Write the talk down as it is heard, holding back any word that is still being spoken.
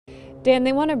Dan,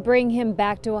 they want to bring him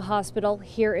back to a hospital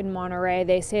here in Monterey.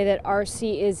 They say that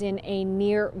RC is in a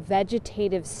near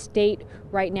vegetative state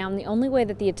right now, and the only way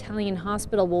that the Italian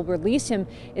hospital will release him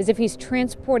is if he's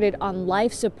transported on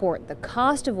life support, the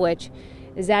cost of which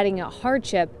is adding a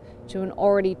hardship to an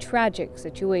already tragic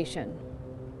situation.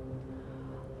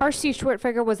 RC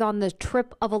Schwertfeger was on the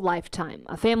trip of a lifetime,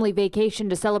 a family vacation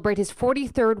to celebrate his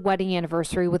 43rd wedding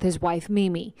anniversary with his wife,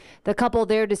 Mimi. The couple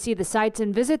there to see the sights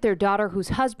and visit their daughter, whose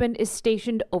husband is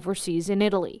stationed overseas in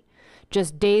Italy.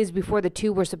 Just days before the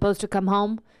two were supposed to come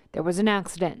home, there was an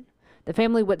accident. The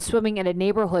family went swimming at a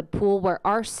neighborhood pool where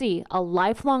RC, a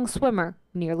lifelong swimmer,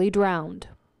 nearly drowned.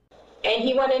 And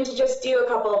he went in to just do a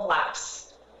couple of laps.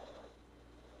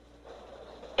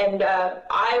 And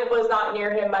I was not near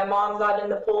him. My mom's not in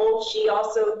the pool. She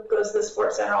also goes to the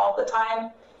sports center all the time.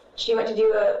 She went to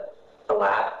do a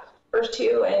lap or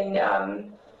two,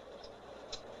 and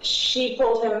she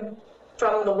pulled him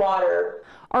from the water.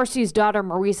 RC's daughter,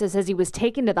 Marisa, says he was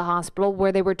taken to the hospital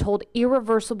where they were told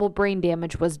irreversible brain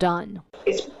damage was done.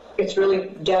 It's really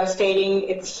devastating.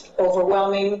 It's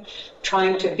overwhelming,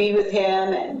 trying to be with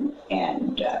him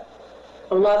and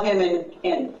love him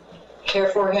and care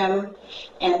for him,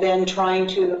 and then trying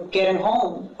to get him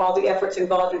home. All the efforts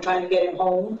involved in trying to get him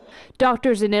home.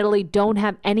 Doctors in Italy don't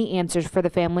have any answers for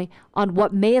the family on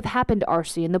what may have happened to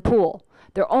RC in the pool.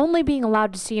 They're only being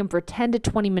allowed to see him for 10 to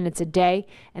 20 minutes a day,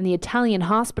 and the Italian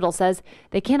hospital says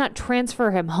they cannot transfer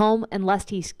him home unless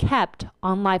he's kept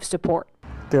on life support.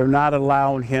 They're not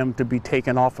allowing him to be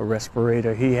taken off a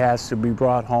respirator. He has to be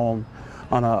brought home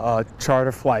on a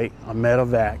charter flight, a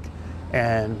medivac.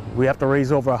 And we have to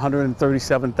raise over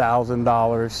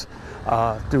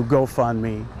 $137,000 through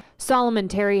GoFundMe. Solomon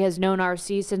Terry has known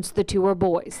RC since the two were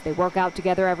boys. They work out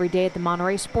together every day at the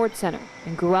Monterey Sports Center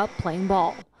and grew up playing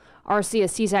ball. RC, a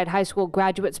Seaside High School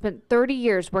graduate, spent 30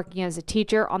 years working as a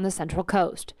teacher on the Central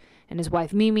Coast. And his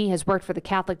wife Mimi has worked for the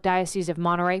Catholic Diocese of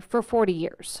Monterey for 40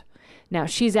 years. Now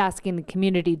she's asking the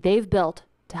community they've built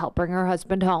to help bring her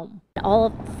husband home.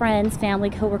 All friends, family,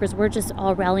 coworkers, we're just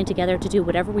all rallying together to do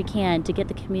whatever we can to get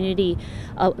the community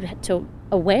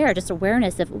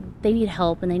awareness if they need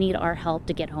help and they need our help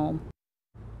to get home.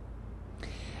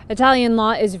 Italian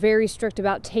law is very strict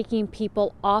about taking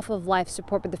people off of life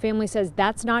support, but the family says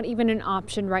that's not even an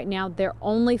option right now. Their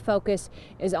only focus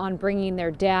is on bringing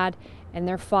their dad and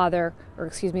their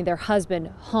their husband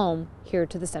home here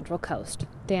to the Central Coast.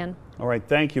 Dan? All right,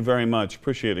 thank you very much.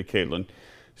 Appreciate it, Caitlin.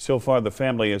 So far, the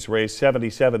family has raised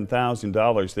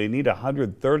 $77,000. They need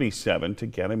 $137,000 to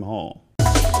get him home.